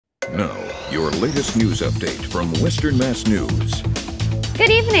Now, your latest news update from Western Mass News. Good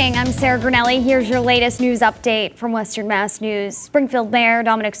evening, I'm Sarah Grinelli. Here's your latest news update from Western Mass News. Springfield Mayor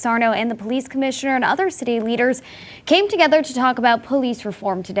Dominic Sarno and the police commissioner and other city leaders came together to talk about police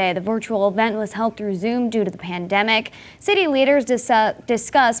reform today. The virtual event was held through Zoom due to the pandemic. City leaders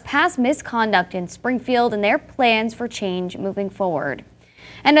discussed past misconduct in Springfield and their plans for change moving forward.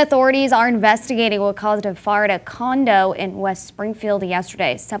 And authorities are investigating what caused a fire at a condo in West Springfield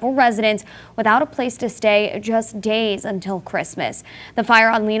yesterday. Several residents without a place to stay just days until Christmas. The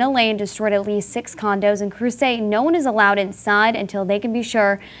fire on Lena Lane destroyed at least 6 condos, and crews say no one is allowed inside until they can be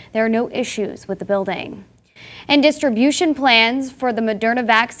sure there are no issues with the building. And distribution plans for the Moderna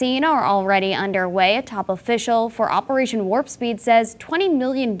vaccine are already underway. A top official for Operation Warp Speed says 20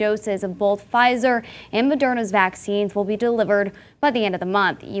 million doses of both Pfizer and Moderna's vaccines will be delivered by the end of the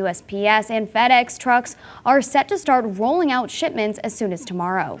month. USPS and FedEx trucks are set to start rolling out shipments as soon as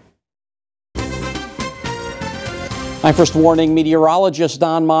tomorrow. My first warning, meteorologist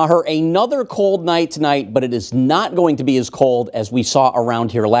Don Maher. Another cold night tonight, but it is not going to be as cold as we saw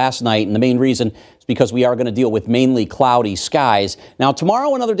around here last night. And the main reason is because we are going to deal with mainly cloudy skies. Now,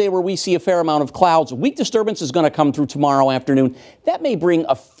 tomorrow, another day where we see a fair amount of clouds. Weak disturbance is going to come through tomorrow afternoon. That may bring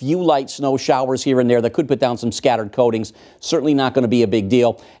a few light snow showers here and there that could put down some scattered coatings. Certainly not going to be a big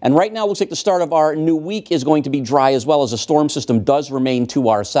deal. And right now, looks like the start of our new week is going to be dry, as well as a storm system does remain to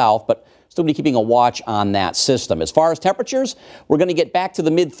our south. But still be keeping a watch on that system. As far as temperatures, we're going to get back to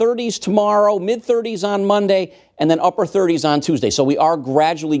the mid-30s tomorrow, mid-30s on Monday, and then upper 30s on Tuesday. So we are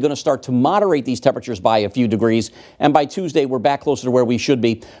gradually going to start to moderate these temperatures by a few degrees. And by Tuesday, we're back closer to where we should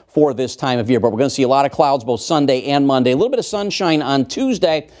be for this time of year. But we're going to see a lot of clouds both Sunday and Monday. A little bit of sunshine on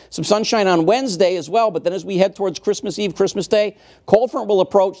Tuesday, some sunshine on Wednesday as well. But then as we head towards Christmas Eve, Christmas Day, cold front will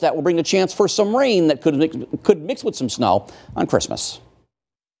approach. That will bring the chance for some rain that could mix with some snow on Christmas.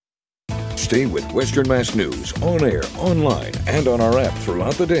 Stay with Western Mass News on air, online, and on our app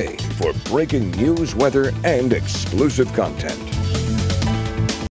throughout the day for breaking news, weather, and exclusive content.